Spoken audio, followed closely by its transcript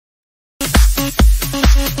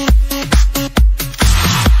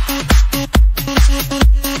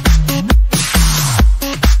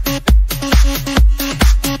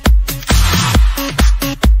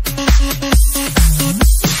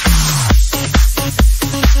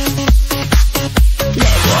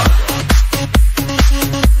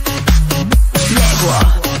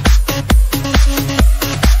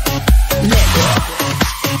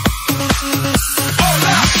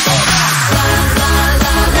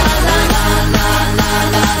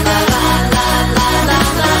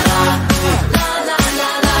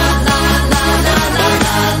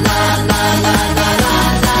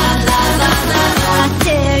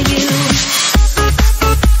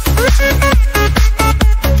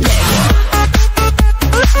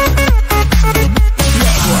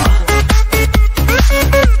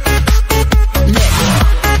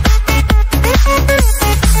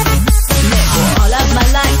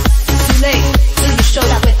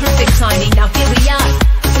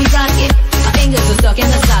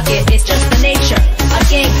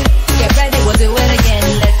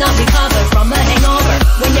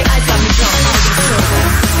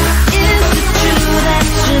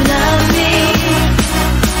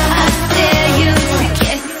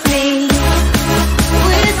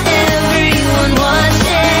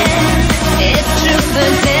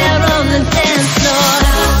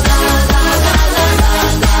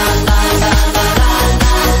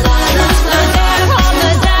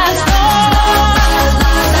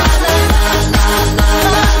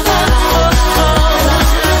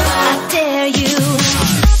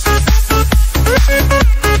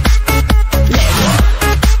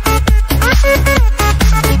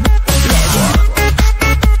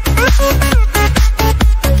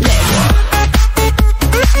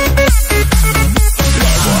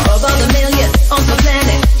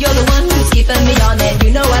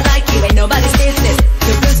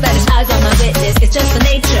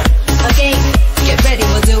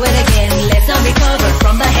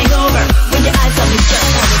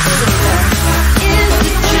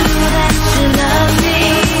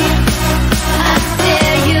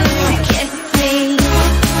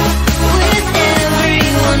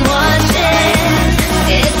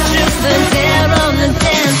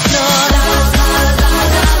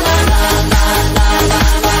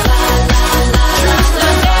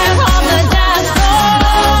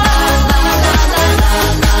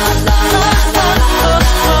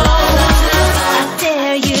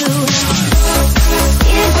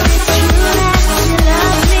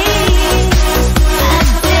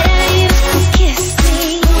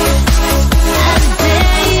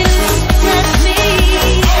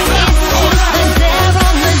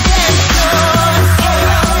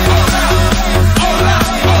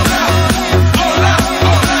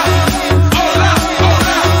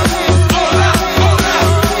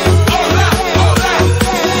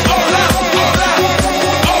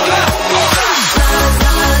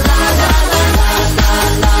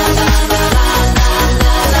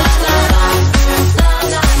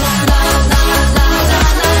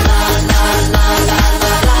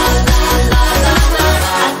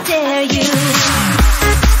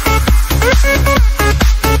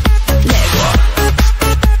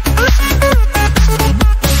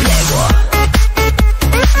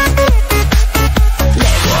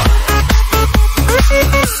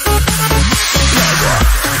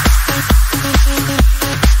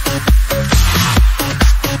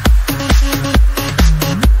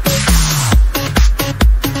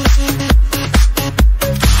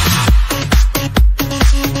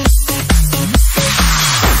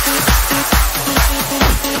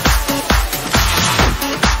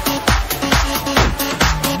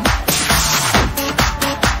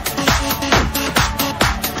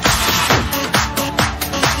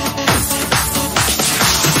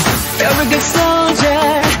You're a good soldier,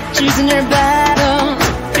 choosing your battle.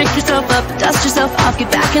 Pick yourself up, dust yourself off,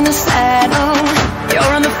 get back in the saddle.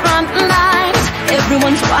 You're on the front lines,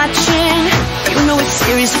 everyone's watching. You know it's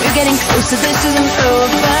serious, we're getting closer, this isn't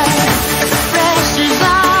over. Pressure's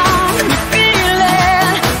on, you feel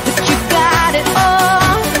it, but you got it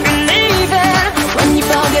all. Believe it, when you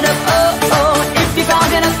fall, get up, oh, oh. If you fall,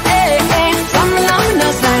 get up, hey, hey. Samina,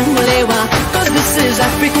 sangulewa, cause this is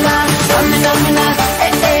Africa. Samina,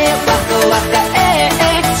 hey, hey, waka, waka, hey,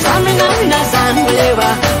 hey. Samina, sangulewa,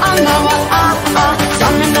 anawa, ah, ah.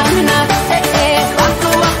 Samina, hey, hey, waka,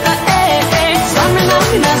 waka, hey, hey.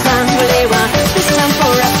 Samina, sangulewa, this time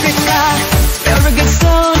for Africa. You're a good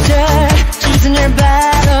soldier, choosing your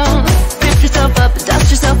battle. Pick yourself up, dust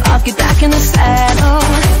yourself off, get back in the saddle.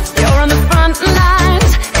 You're on the front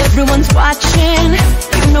lines, everyone's watching.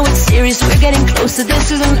 You know it's serious, we're getting closer,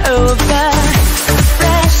 this isn't over.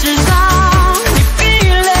 Pressure's on, you feel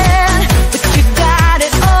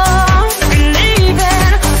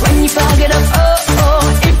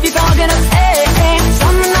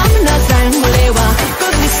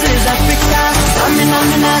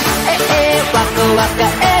waka,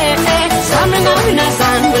 samina mina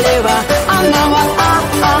sangulewa, anawa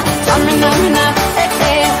samina mina,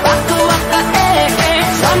 waka waka,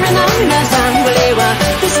 samina mina sangulewa.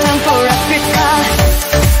 This time for Africa.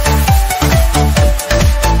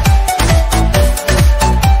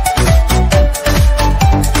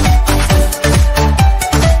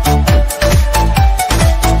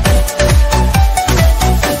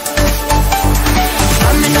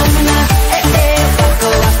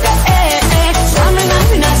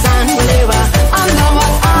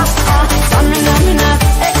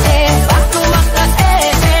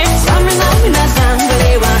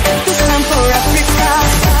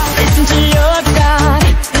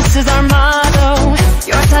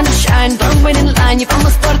 You've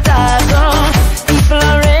almost portado. People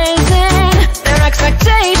are raising their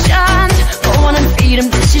expectations. Go on and feed them,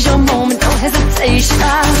 this is your moment, no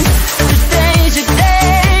hesitation. Today's your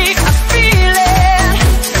day, I feel it.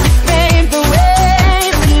 Pave the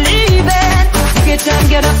way, believe it. You get down,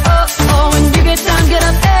 get up, oh, and you get down, get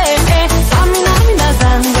up, Samina, mina,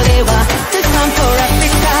 zangulewa. This time for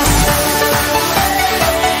Africa.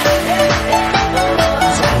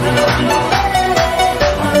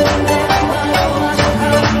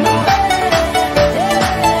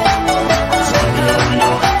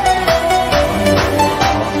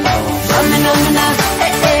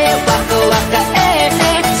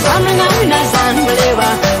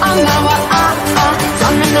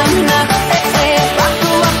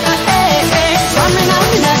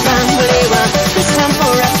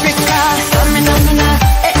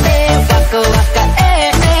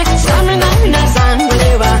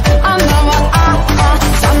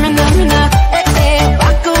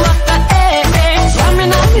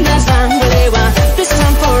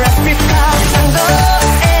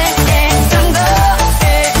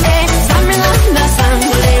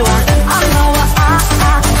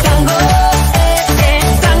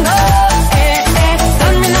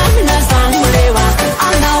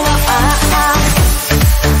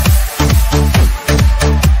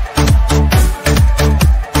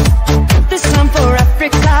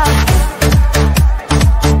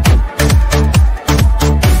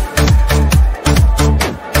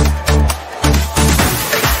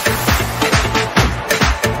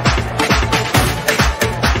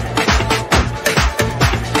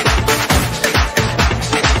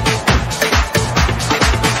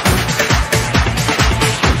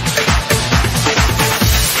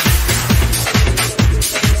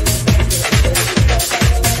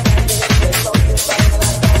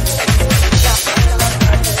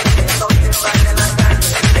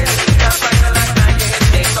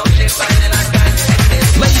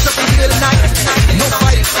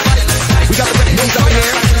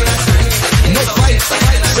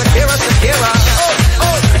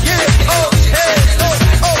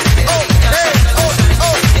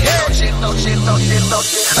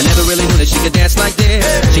 I never really knew that she could dance like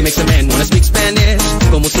this. She makes a man wanna speak Spanish.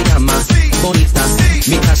 Como se llama? Bonita.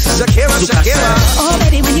 Mi casa. Shakira, Su Shakira. casa. Oh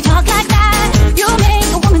baby, when you talk like that, you make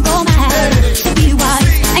a woman go mad. So be wise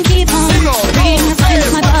and keep on reading the signs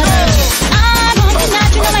of my body. I'm on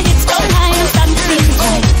tonight, you know my hips don't lie. I'm starting to feel the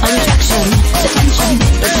joy of attraction, the tension.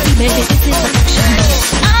 Don't you be baby, this is affection.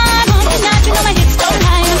 I'm on tonight, you know my hips don't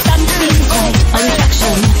lie. I'm starting to feel the joy of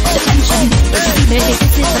attraction, the tension. Don't you be baby,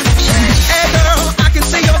 this is affection. Hey girl, I can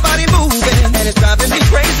see your body moving, and it's driving me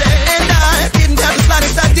crazy. And I didn't have the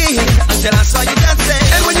slightest idea until I saw you dancing.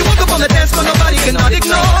 And when you walk up on the dance floor, nobody cannot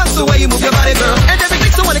ignore the way you move your body, girl. And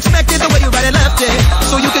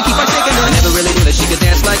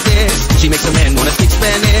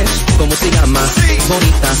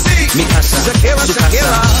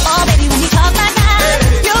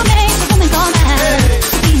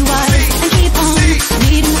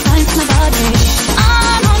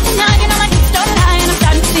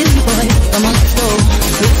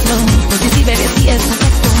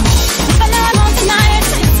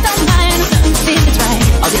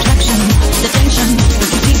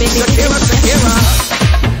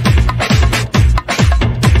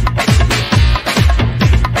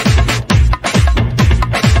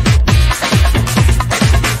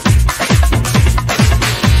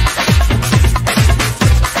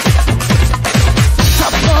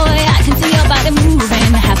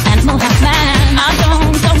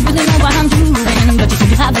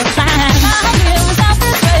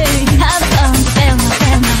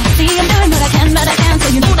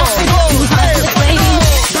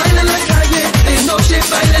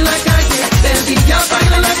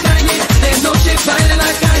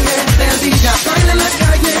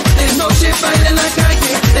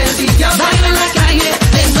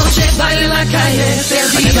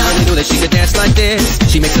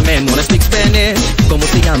man wanna speak Spanish. ¿Cómo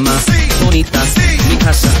se llama? Bonita, mi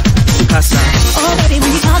casa, su casa. Oh baby,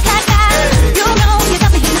 when you talk like that, you know you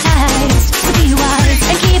got me hypnotized. So be wise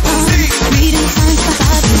and keep on reading signs of my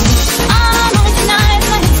body. I'm on tonight,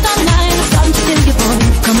 my hips don't lie. I'm starting to feel your boy.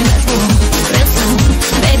 Come and let's go, real soon.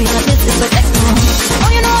 Baby, like this is perfect. Oh,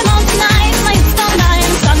 you know I'm on tonight, my hips don't lie.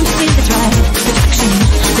 I'm starting to feel the drive, the action,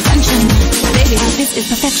 the tension. Baby, like this is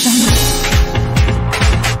perfection.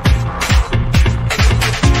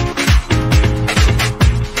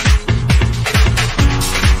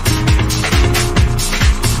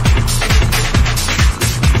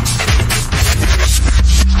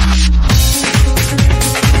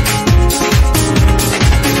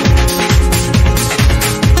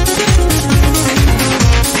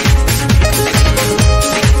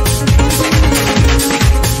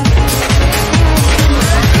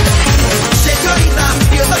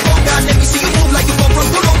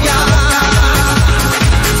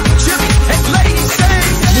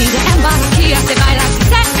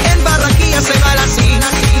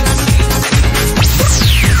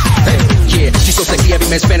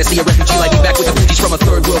 Man's fantasy, a refugee like me back with the Fugees from a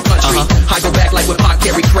third world country. I go back like with Pac,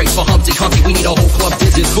 carry crates for Humpty Humpty. We need a whole club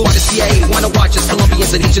dizzy. Why the CIA wanna watch us?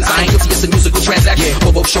 Colombians and Haitians. I ain't guilty, it's a musical transaction.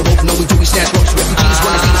 Bobo show both know we do, we snatch ropes. Refugees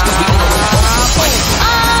run the scenes cause we own our own boats.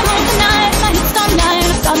 I'm on tonight, my hips don't lie.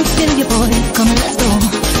 I'm starting to feel your boy. Come and let's go,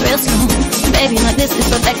 real slow. Baby, like this is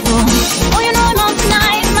perfect. Oh, you know I'm on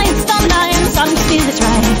tonight, my hips don't lie. I'm starting to feel the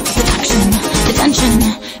drive, the action, the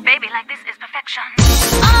tension. Baby, like this is perfection.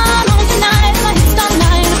 I'm on tonight, my hips don't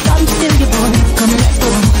lie. I'm starting to feel your boy. Come and let's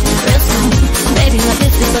go, real slow. Baby, like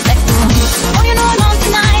this is perfect. Oh, you know I'm on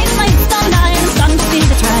tonight, my hips don't lie. I'm starting to feel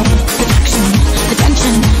the drive, the action, the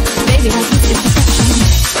tension. Baby, like this is perfection.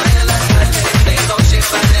 Baila la calle,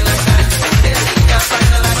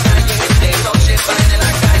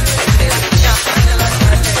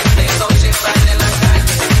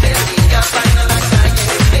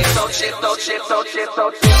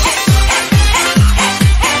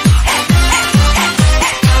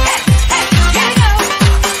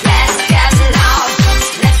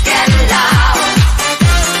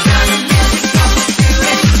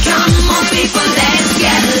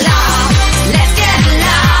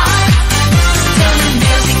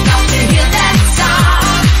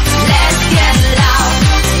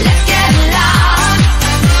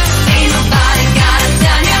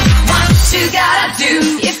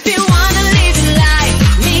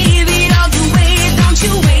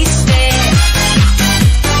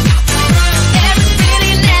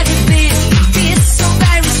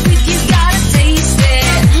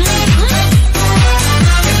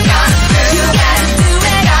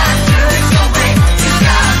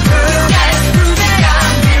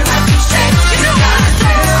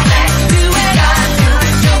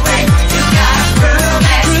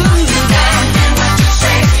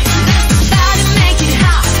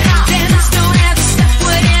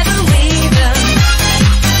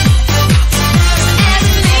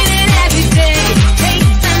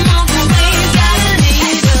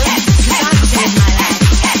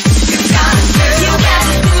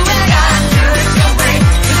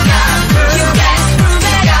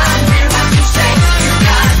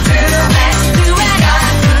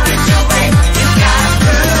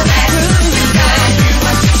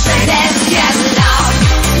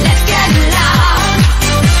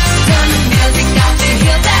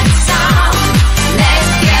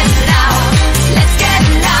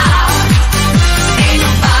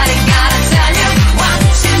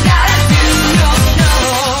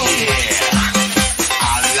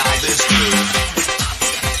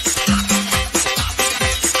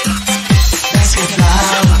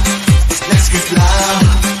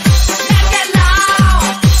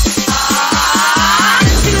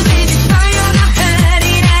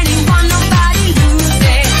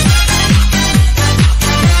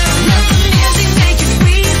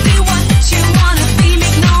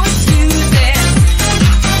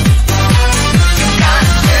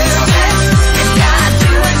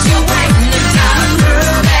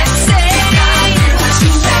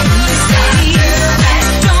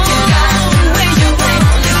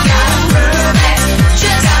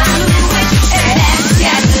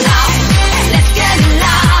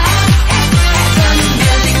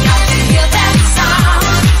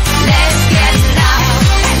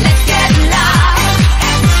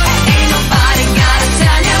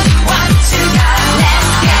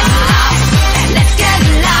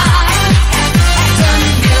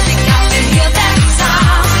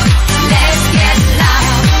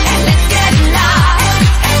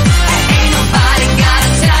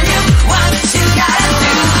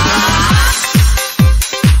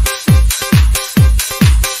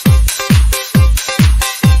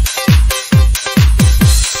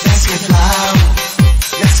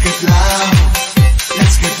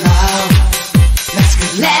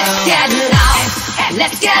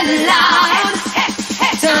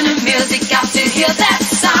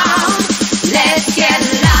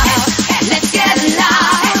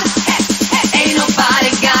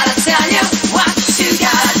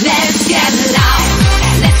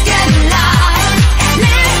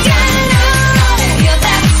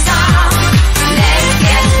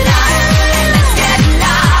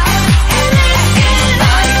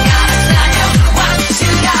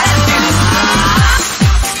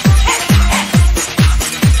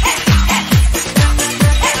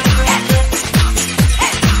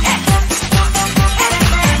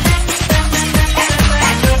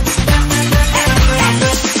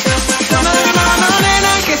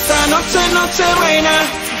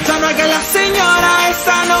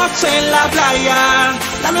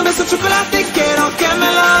 Dame un beso de chocolate y quiero que me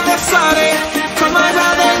lo desore. Como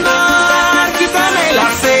agua del mar, quítame la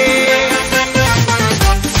sed.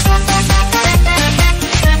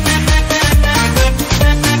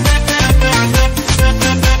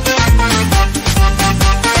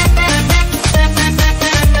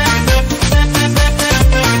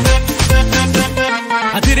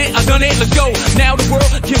 Let's go. Now the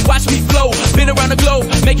world can watch me flow. Been around the globe,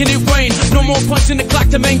 making it rain. No more punching the clock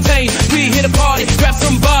to maintain. We hit a party, grab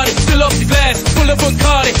somebody, fill up the glass, full of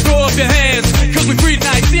Bacardi, throw up your hands, cause we free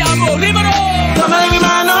tonight. Siamo libero. Toma de mi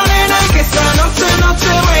mano, nena, que esta noche es noche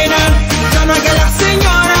buena. Llama que la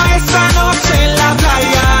señora esta noche en la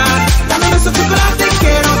playa. Dame un beso de chocolate,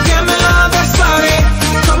 quiero que me lo desore.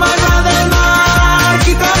 Como agua del mar,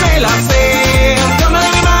 quítame la sed. Toma de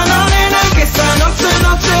mi mano, nena, que esta noche es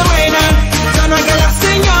noche buena. Llama que la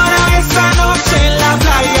señora esta noche en la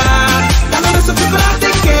playa. Dame un beso de chocolate,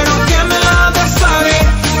 quiero que me lo desore.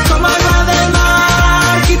 Como agua del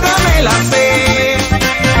mar, quítame la sed.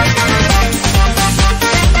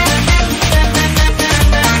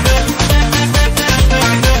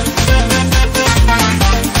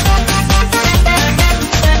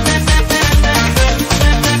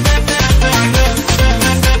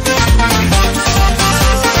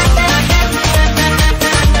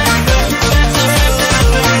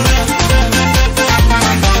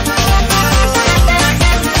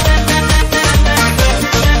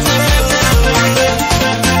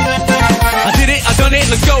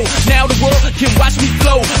 Let's go. Now the world can watch me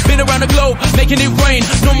flow. Been around the globe, making it rain.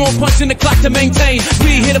 No more punching the clock to maintain.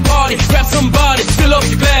 We hit a party, grab somebody, fill up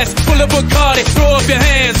your glass, full of Bacardi, throw up your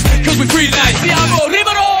hands, cause we free tonight. Siamo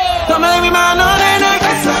libero. Toma de mi mano, nena,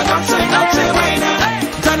 que esta noche es noche buena.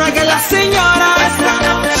 Llama que la señora esta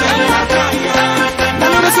noche en la playa.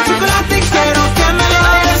 Dame un beso de chocolate y quiero que me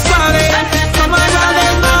lo desore. Como agua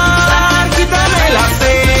del mar, quítame la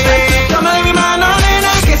sed. Toma de mi mano,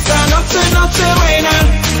 nena, que esta noche es noche buena.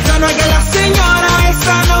 Llama que la señora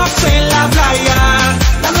esta noche en la playa.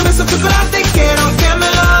 Dame un beso de chocolate y quiero que me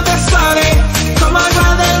lo desore. Como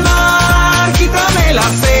agua del mar, quítame la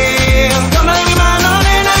sed. Toma de mi mano,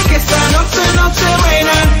 nena, que esta noche es noche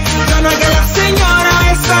buena. Llama que la señora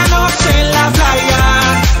esta noche en la playa.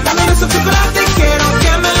 Dame un beso de chocolate y quiero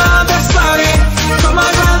que me lo desore. Como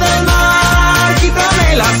agua del mar, quítame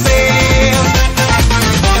la sed.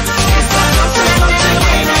 Esta noche es noche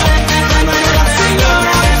buena. Llama que la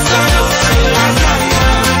señora esta noche en la playa.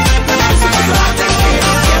 Dame un beso de chocolate y quiero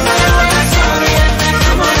que me lo desore.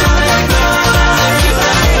 Como agua del mar,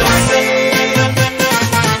 quítame la sed.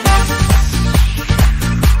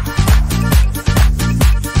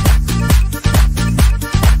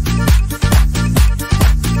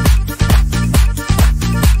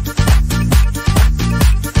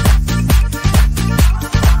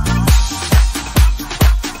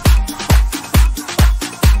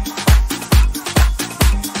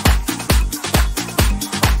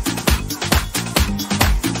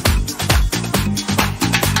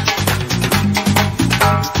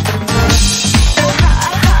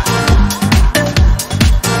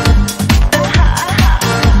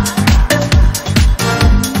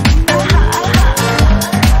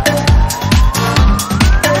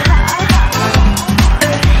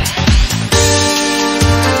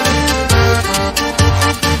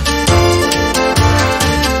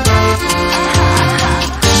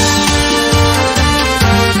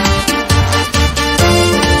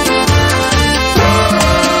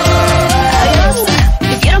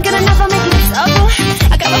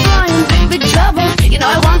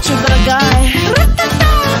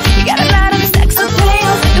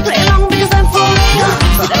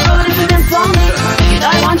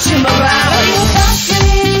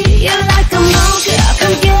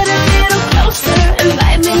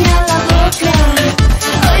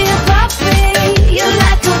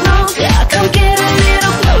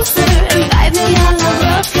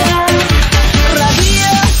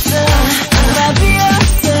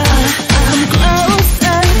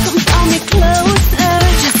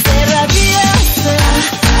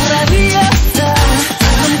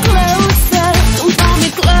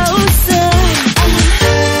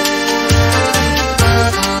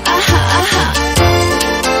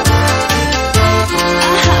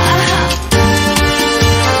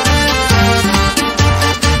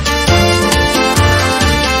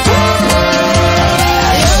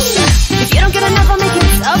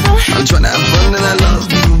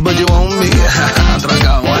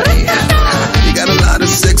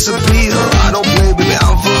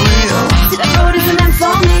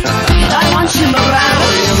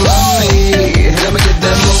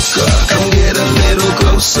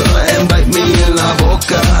 closer and bite me in la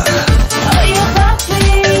boca. Oh, yeah,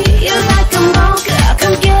 papi.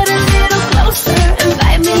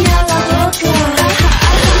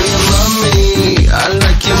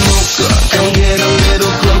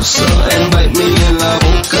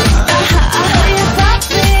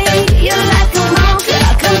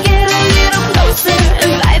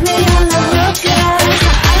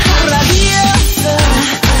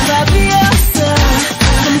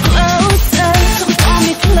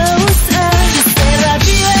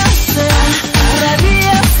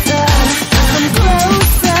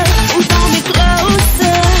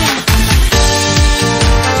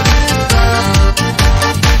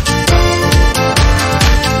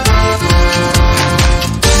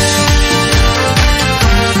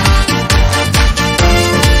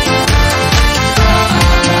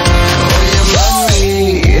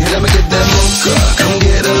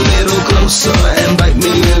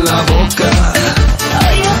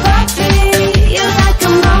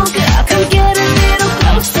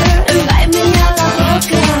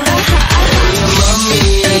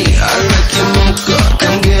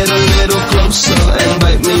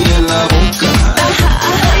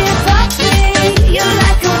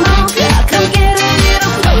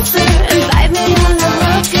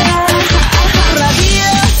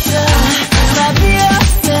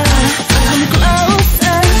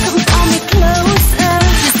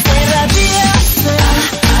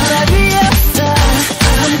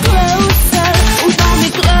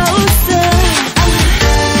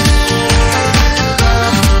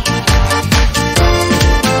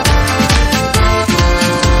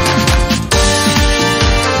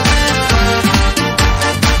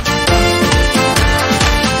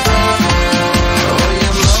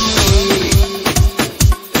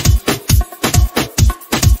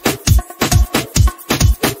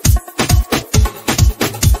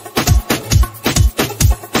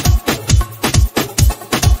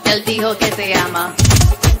 dijo que te ama.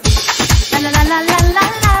 La la la la la la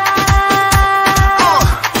la.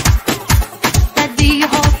 Te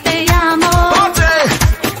dijo te amo. Party!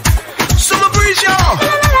 Summer breeze, y'all!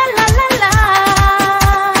 La la la la la.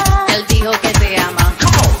 Él dijo que te ama.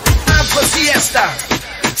 Come on! Time for siesta!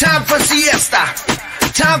 Time for siesta!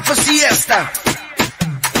 Time for siesta!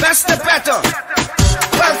 Best the better!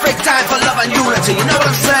 Perfect time for love and unity, you know what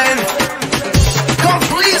I'm saying? Come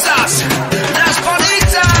please us! Las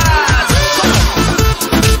bonitas!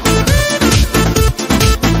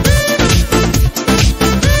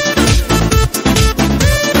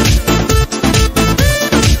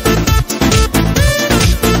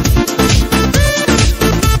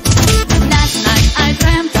 Last night I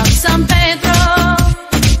dreamt of San Pedro.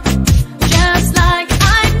 Just like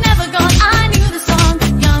I'd never gone, I knew the song.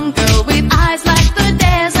 Young girl with eyes like the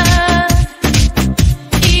desert.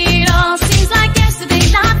 It all seems like yesterday,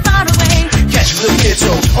 not far away. Catch the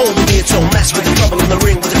near-toe, hold the near-toe, mess with the trouble in the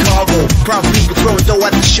ring with the cargo. Proud people throwing dough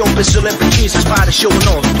at the show, but celebrities inspired to showing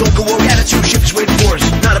on. Don't go worry, attitude ships waiting for us.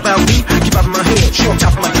 Not about me, keep out of my head, she on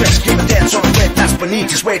top of my dress. Give a dance on the red, that's beneath.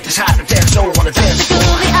 Just wait, this hot to dance, don't wanna dance. Feel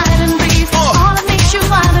the island breeze, all that makes you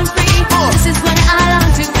wild and free. This is where I long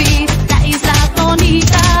to be. La Isla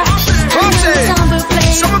Bonita. And when the samba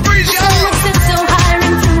plays, Summer breeze, the y'all. sun sits so high,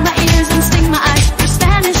 ring through my ears and sting my eyes for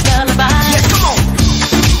Spanish lullaby. Yeah, come on!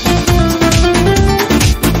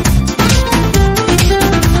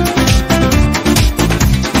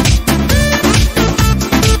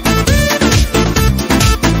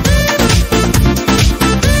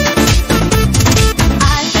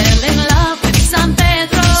 I fell in love with San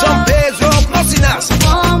Pedro. San Pedro, Mocinas!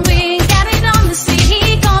 One wing carried on the sea,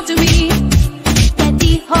 he called to me. Te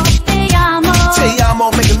dijo te amo. Te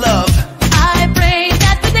amo, making love. I prayed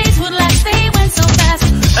that the days would last, they went so fast.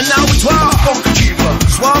 And now we twirl, funky Chiva.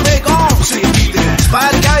 Suave on, say it be there. Spy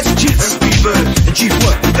the guys and cheats. And chief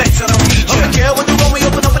what? Thanks, I don't need you. I don't care what you want, we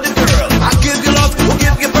open up with the girl. I'll give you love, we'll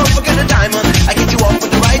give you pearl, forget a diamond. I get you off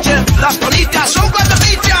with the right jet. Las bonitas, so glad to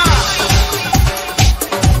meet ya!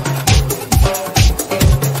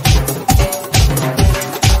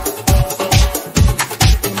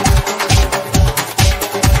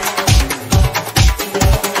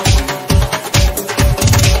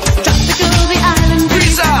 Tropical, the island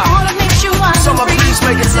breeze, Breeze out. all that makes you wild and Summer free. breeze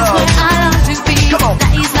making This is love. where I long to be. Come on. La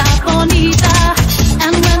Isla Bonita.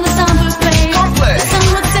 And when the samba plays, Come play.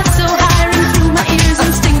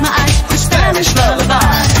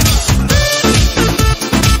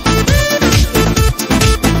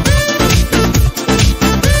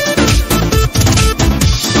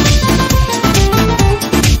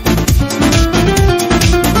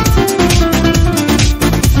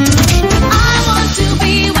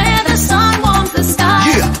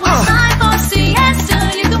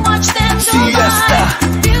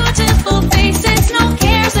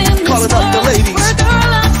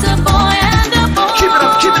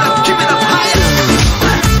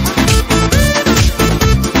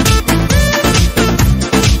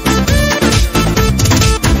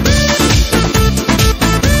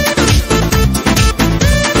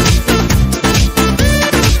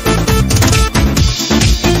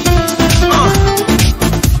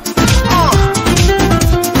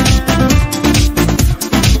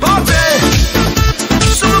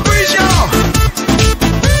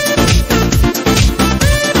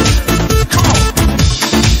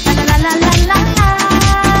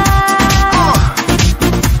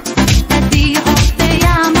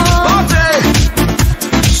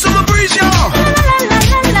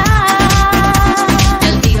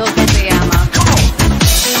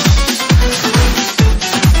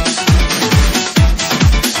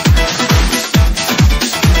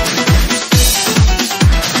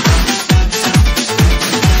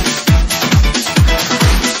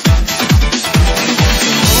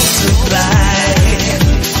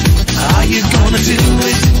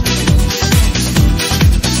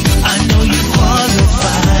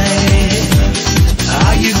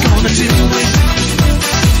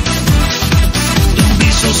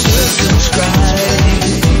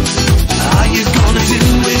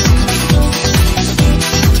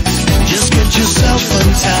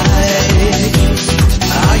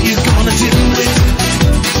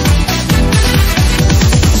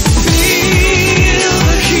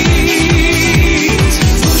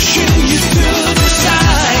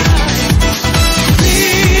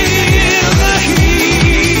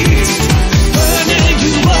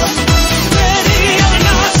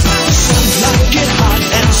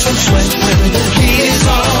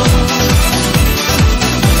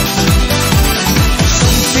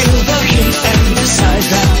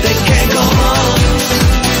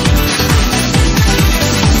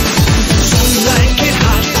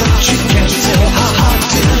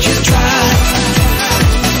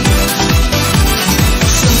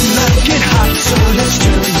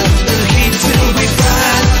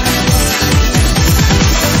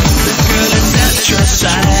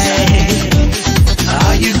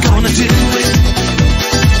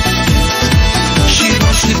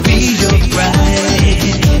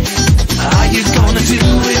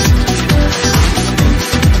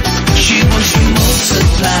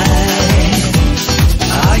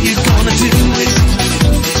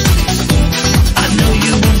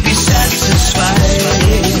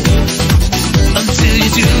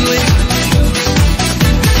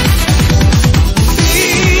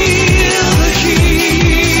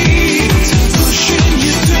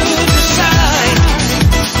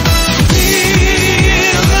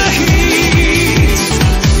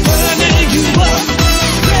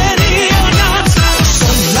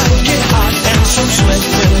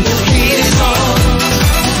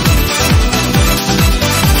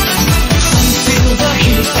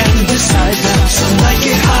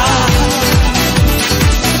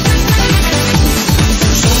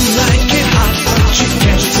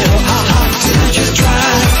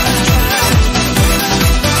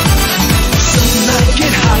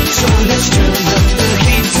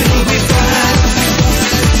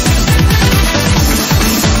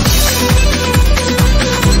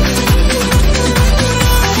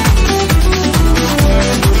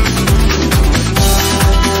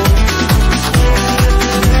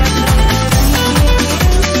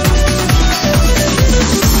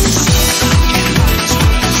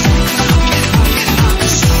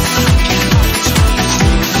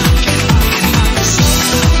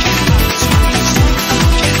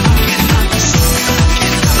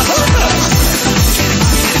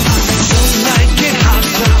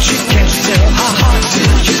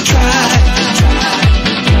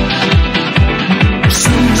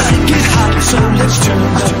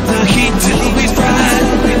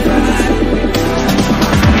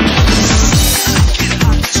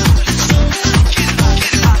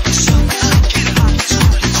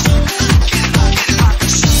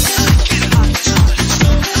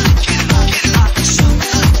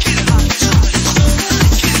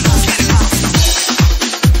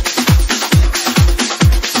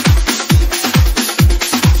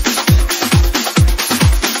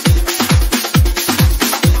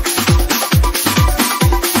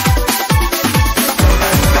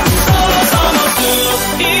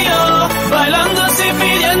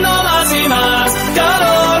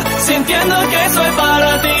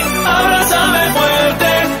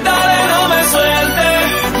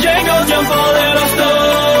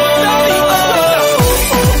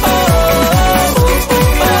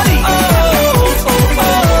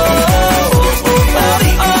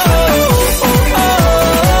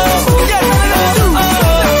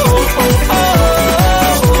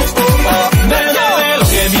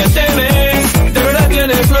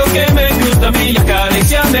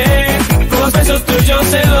 yo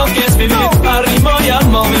sé lo que es vivir a ritmo y al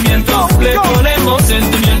movimiento. Le ponemos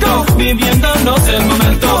sentimiento, viviéndonos el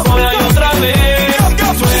momento. Una y otra vez.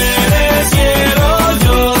 Tú eres cielo,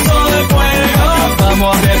 yo soy fuego.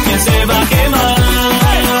 Vamos a ver quién se va a quemar.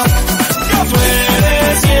 Tú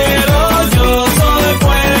eres cielo, yo soy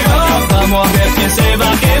fuego. Vamos a ver quién se va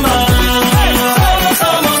a quemar.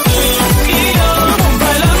 Somos tú y yo,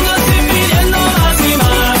 bailando así, pidiendo más y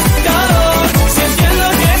más calor. Sintiendo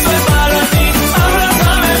que soy para ti,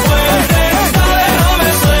 abrázame fuerte, dale, no me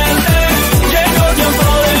sueltes. Llegó el tiempo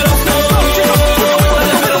de los dos.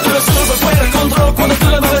 Pero solo fue fuera el control cuando tú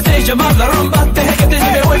la mueves te llamas la rumba. Deje que te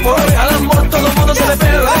lleve hoy por hoy al amor, todo el mundo se le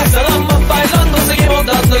perderá. Estamos bailando, seguimos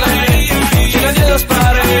dándole. Llega de los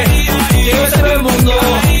pares, llega ese nuevo mundo.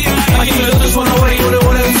 Aquí nosotros one away, en un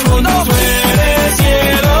segundo. Tú eres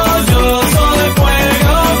cielo, yo soy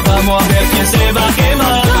fuego. Vamos a ver quién se va a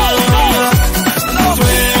quemar. Tú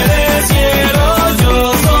eres cielo, yo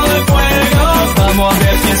soy fuego. Vamos a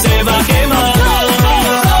ver quién se va a quemar.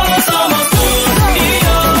 Somos tú y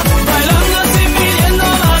yo, bailando así, pidiendo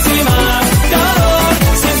más y más calor.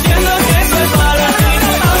 Sintiendo que soy para ti,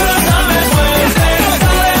 abrázame fuerte,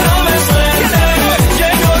 dale, no me sueltes.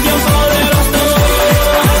 Llegó el tiempo de los dos.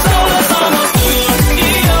 Somos tú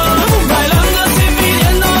y yo, bailando así,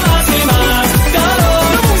 pidiendo más y más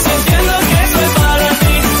calor. Sintiendo que soy para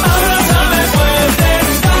ti, abrázame fuerte,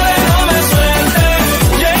 dale, no me sueltes.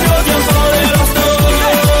 Llegó el tiempo de los dos.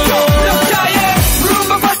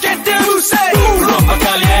 Rumba pa' que te luce, rumba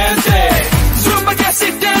caliente, zumba que si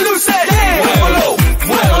te luce, muévelo,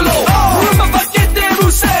 muévelo. Rumba pa' que te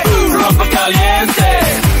luce, rumba caliente,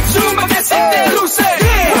 zumba que si te luce,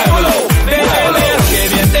 muévelo, muévelo. Que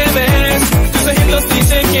bien te ves, tus ojitos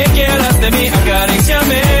dicen que quieras de mí,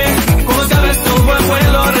 acaríciame. Como sabes tu buen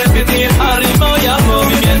vuelo, repetir al ritmo y al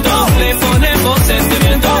movimiento. Le ponemos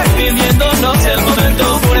sentimiento, viviéndonos el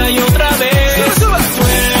momento una y otra vez. Tú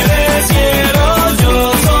eres cielo, yo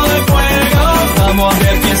soy fuego. Vamos a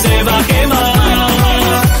ver quién se va a quemar.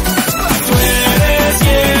 Tú eres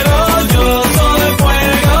cielo, yo soy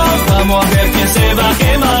fuego. Vamos a ver quién se va a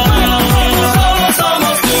quemar.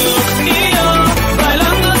 Somos tú y yo,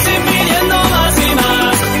 bailando así, pidiendo más y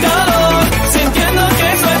más calor.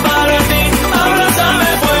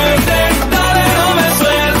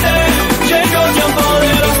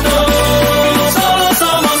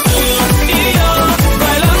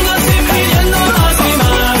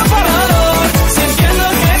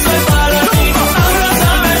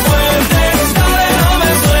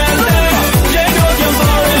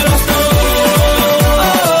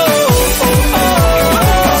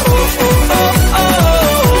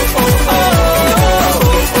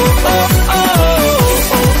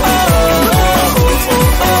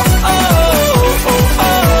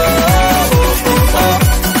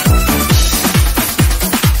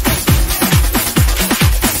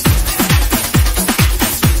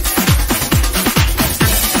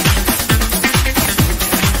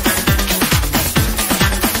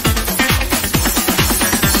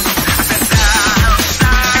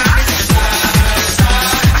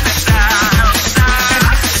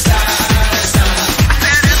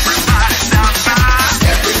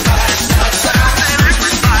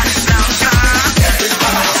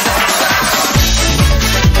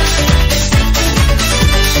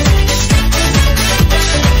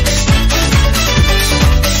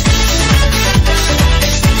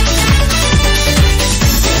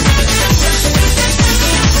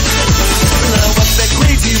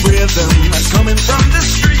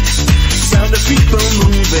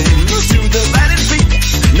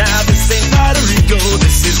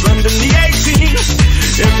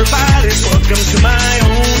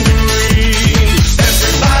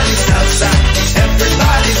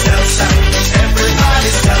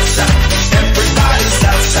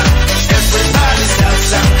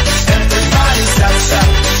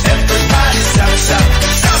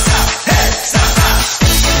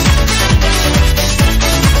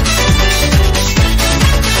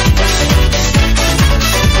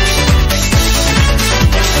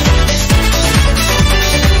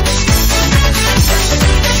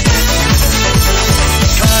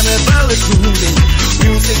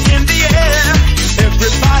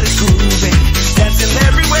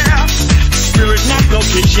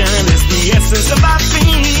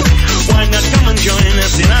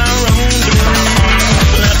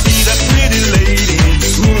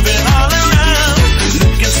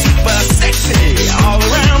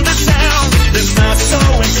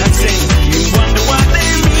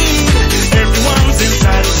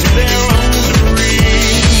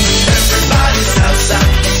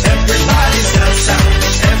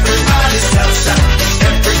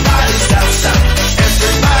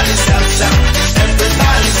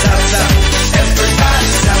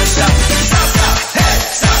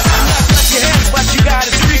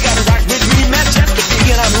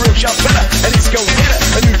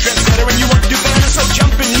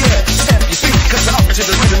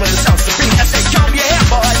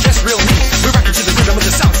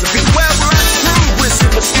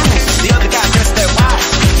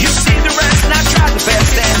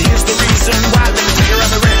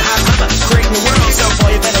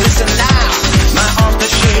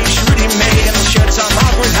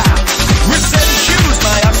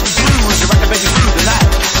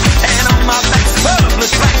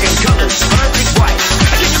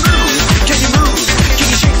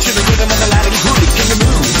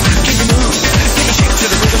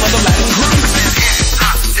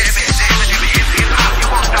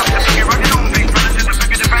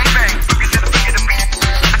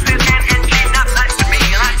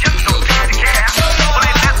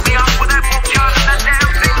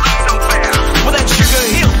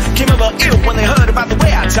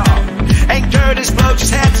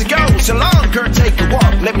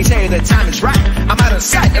 let me tell you that time is right. I'm out of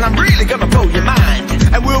sight and I'm really gonna blow your mind.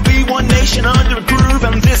 And we'll be one nation under a groove,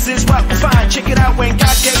 and this is what we'll find. Check it out, when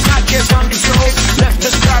God gets my kids on control. Left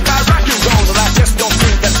us drive by rock and roll, and I just don't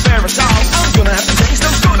think that's fair at all. I'm gonna have to change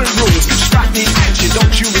those golden rules. Just rock me at you,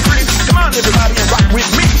 don't you agree? Come on everybody and rock with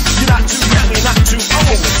me. You're not too young, you're not too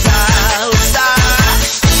old. Southside.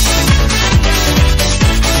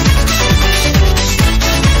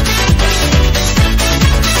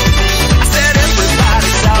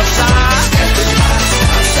 Everybody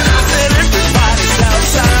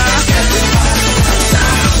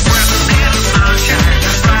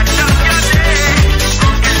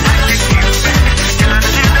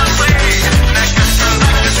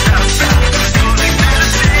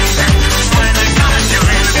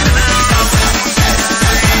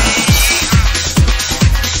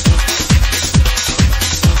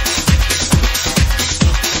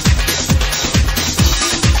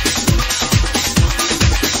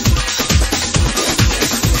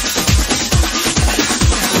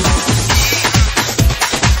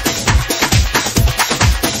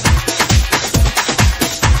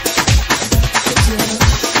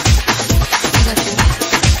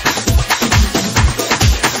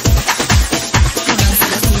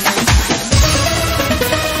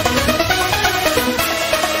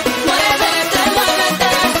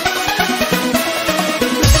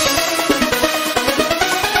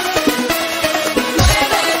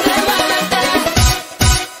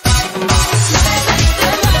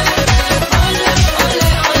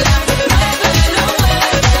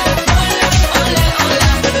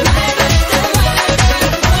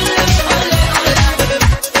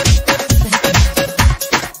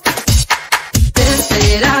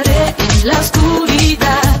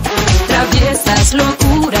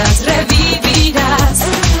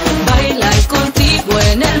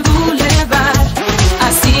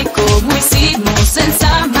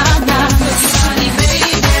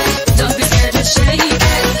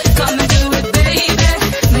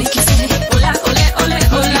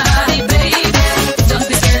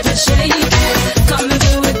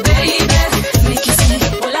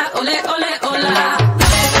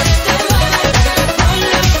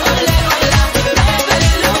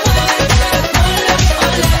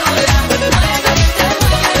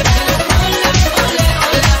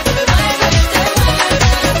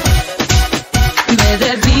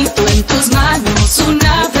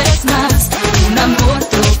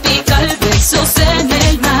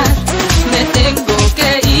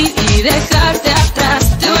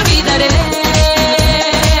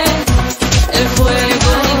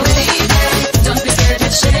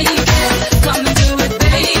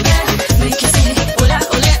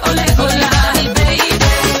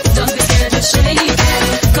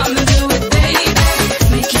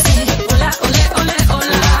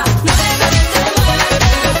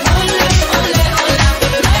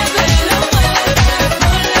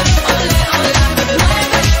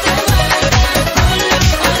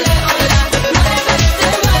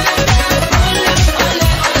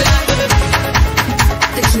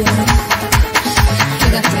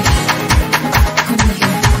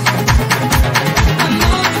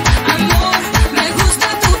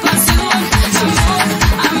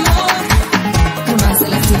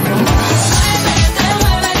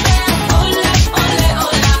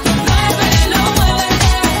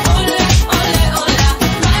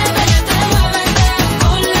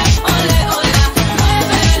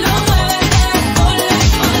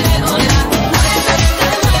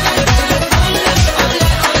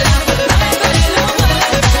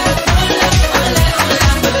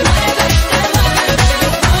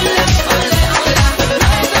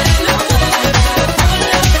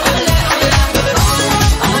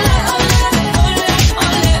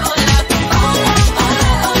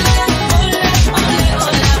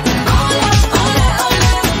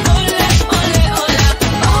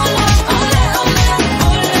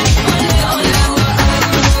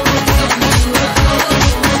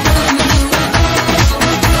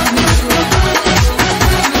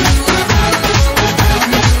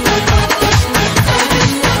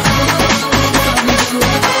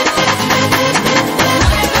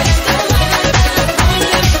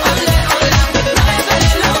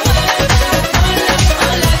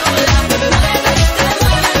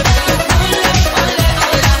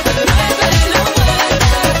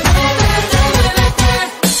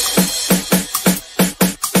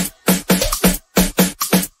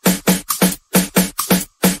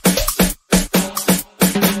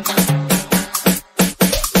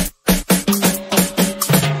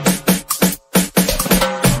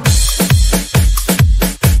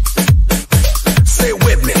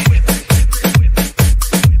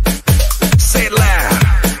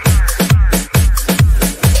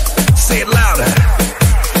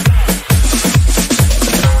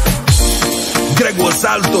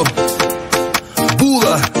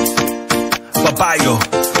payo.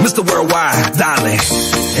 Mr. Worldwide, dale.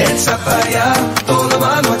 Echa pa' allá, toda la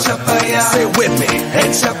mano echa pa' allá. Say it with me.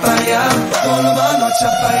 Echa pa' allá, toda la mano echa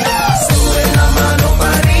pa' allá. Sube la mano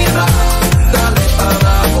para arriba, dale pa'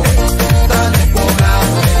 abajo, dale por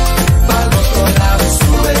lado, pa'l otro lado.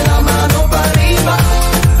 Sube la mano para arriba,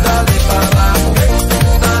 dale pa' abajo,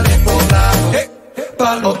 dale por lado,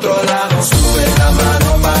 pa'l otro lado. Sube la mano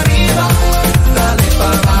para arriba, dale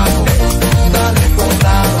pa' abajo, dale por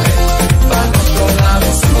lado, pa'l otro lado.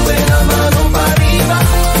 Sube la mano para arriba,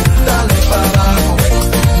 dale pa' abajo,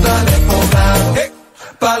 dale por lado,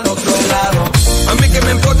 pa'l otro lado. A mí que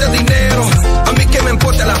me importa el dinero, a mí que me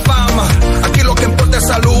importa la fama. Aquí lo que importa es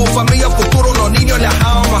salud, familia, futuro, los niños en la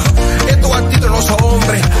alma. Estos artistas no son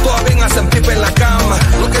hombres, todavía hacen pipa en la cama.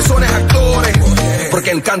 Lo que son es actores,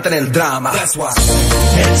 porque encantan el drama.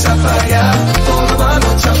 Echa pa' allá, con la mano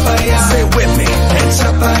echa pa' allá. Say it with me. Echa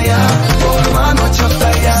pa' allá, con la mano echa pa'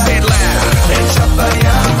 allá. Say it loud. Echa pa'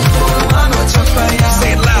 allá, con la mano echa pa' allá.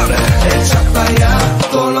 Say it louder. Echa pa' allá,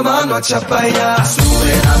 con la mano echa pa' allá.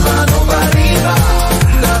 Sube la mano para arriba,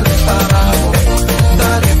 dale pa' abajo,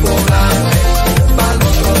 dale por lado, pa'l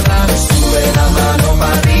otro lado. Sube la mano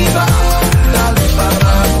para arriba, dale pa'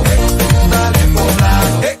 abajo, dale por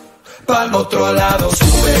lado, pa'l otro lado.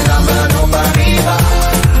 Sube la mano para arriba,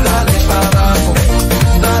 dale pa' abajo,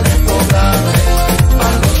 dale por lado,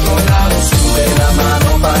 pa'l otro lado. Sube la mano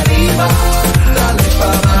para arriba, dale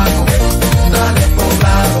pa' abajo, dale por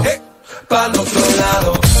lado, pa'l otro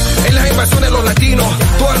lado. En las invasiones los latinos,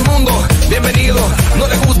 todo el mundo, bienvenido. No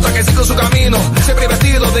les gusta que siga su camino, siempre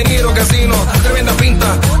vestido de Niro Casino. Tremenda pinta,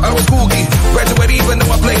 algo cookie, graduate even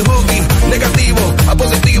though I play hooky. Negativo a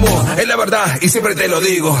positivo, es la verdad y siempre te lo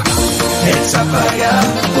digo. Echa pa' allá,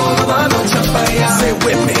 con la mano echa pa' allá. Say it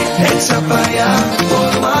with me. Echa pa' allá, con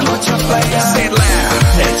la mano echa pa' allá. Say it loud.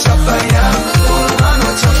 Echa pa' allá, con la mano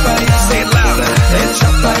echa pa' allá. Say it louder. Echa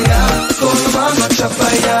pa' allá, con la mano echa pa'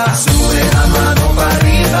 allá. Sube la mano para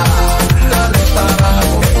arriba, dale pa'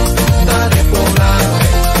 abajo, dale por lado,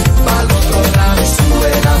 pa'l otro lado.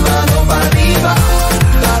 Sube la mano para arriba,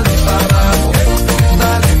 dale pa' abajo,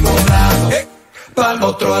 dale por lado, pa'l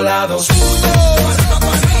otro lado.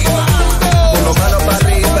 Con las manos para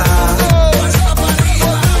arriba,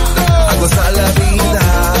 a gozar la vida.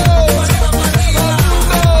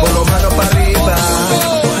 Con las manos para arriba,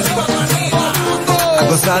 a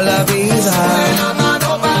gozar la vida. Con las manos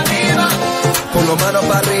para arriba,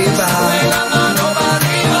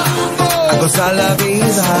 a gozar la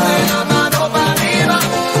vida.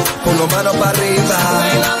 Con las manos para arriba,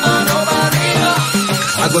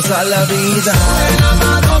 a gozar la vida.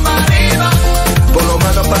 Con las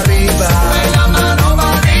manos para arriba,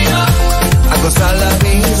 a gozar la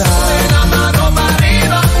vida.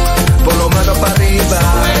 Con las manos para arriba,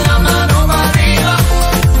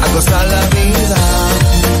 a gozar la vida.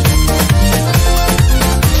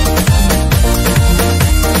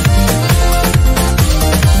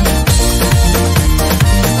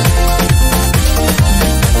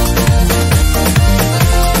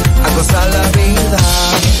 A la vida.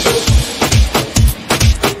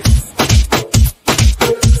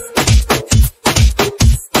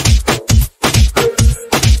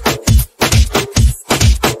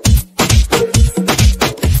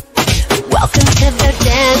 Welcome to the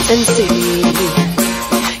dancing city.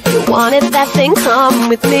 You wanted that thing, come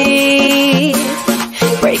with me.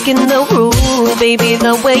 Breaking the rule, baby,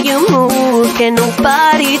 the way you move. Can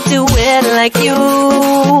nobody do it like you?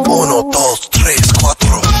 1, 2, 3, 4.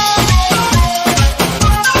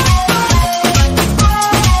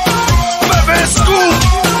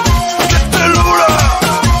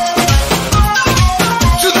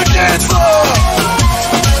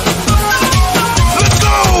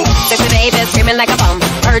 Screaming like a bomb.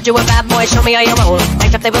 Heard you a bad boy, show me how you roll.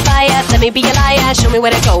 Act up they with fire, let me be a liar. Show me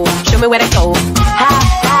where to go, show me where to go. Ha,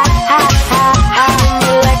 ha, ha, ha, ha,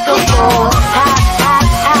 you like a fool. Ha, ha,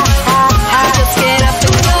 ha, ha, ha, just get up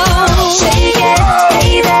and go. Shake it,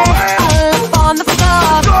 baby, all up on the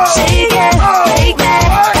floor. Shake it, baby,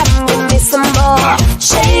 come give me some more.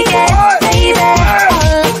 Shake it, baby,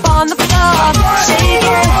 all up on the floor. Shake it,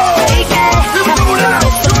 shake it, come give me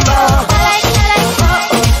some more.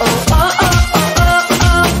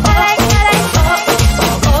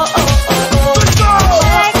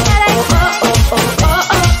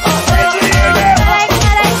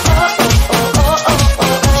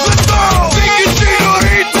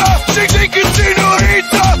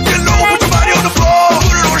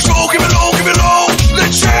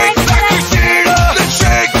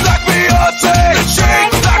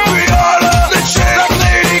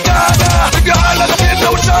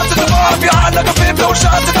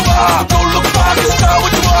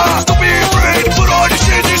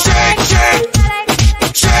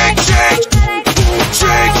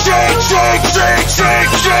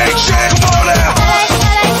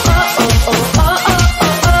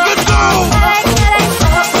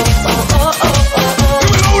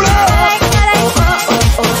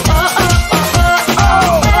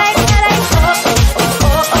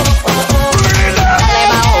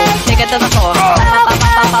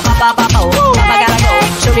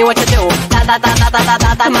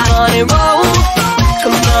 Come on and roll.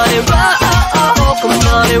 Come on and roll. Come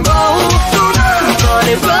on and roll. Come on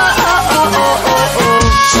and roll.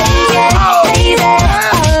 Shake it, baby,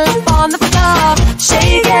 up on the floor.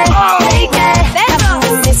 Shake it, shake it,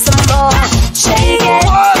 give me some more. Shake it,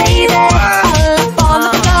 baby, up on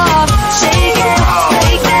the floor. Shake it,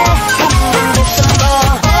 shake it, give me some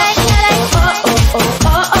more.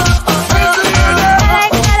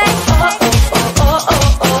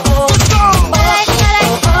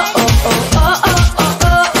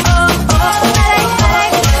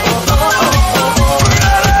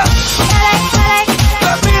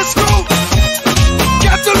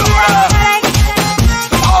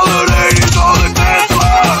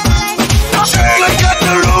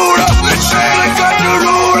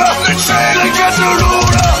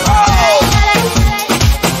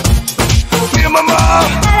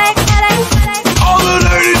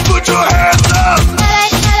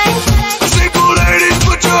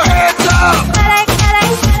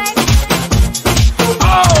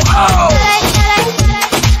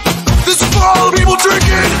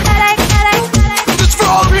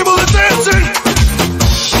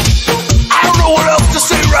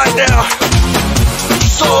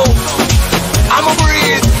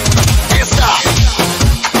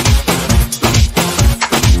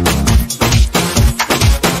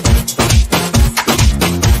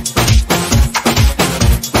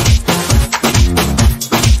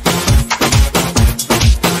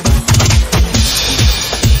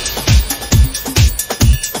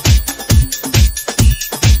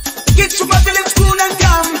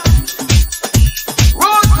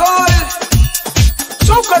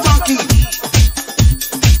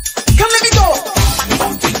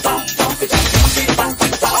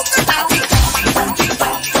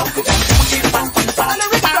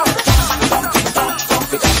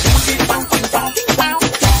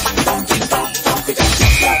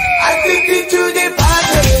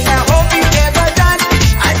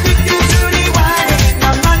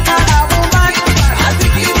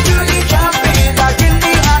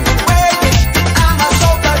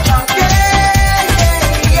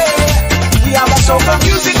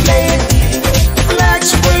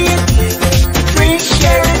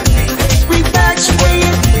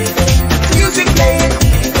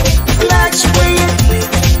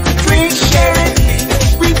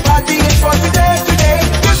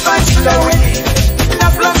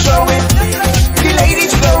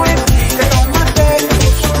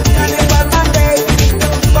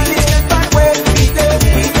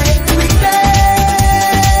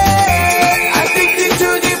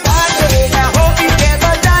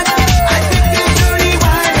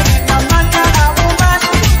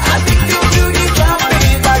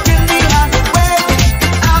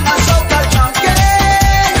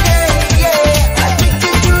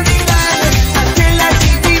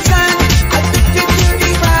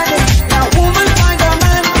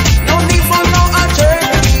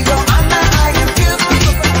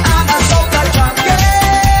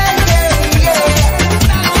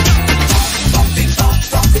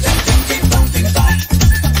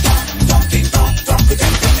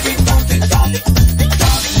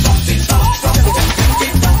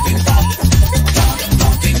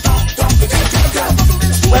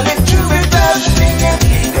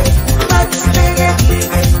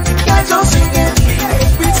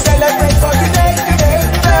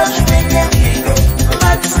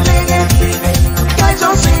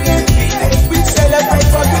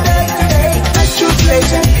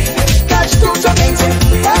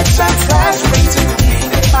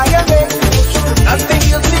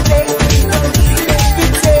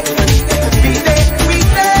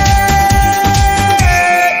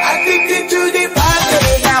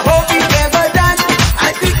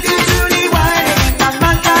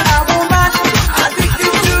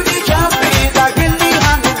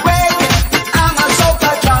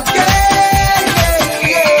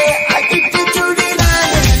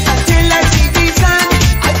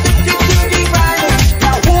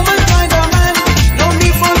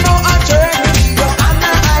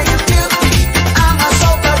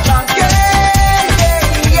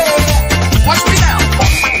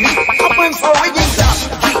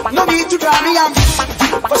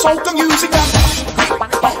 soca music and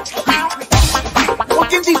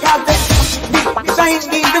walking deep out there, 'cause I ain't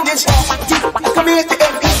leaving this. Come here to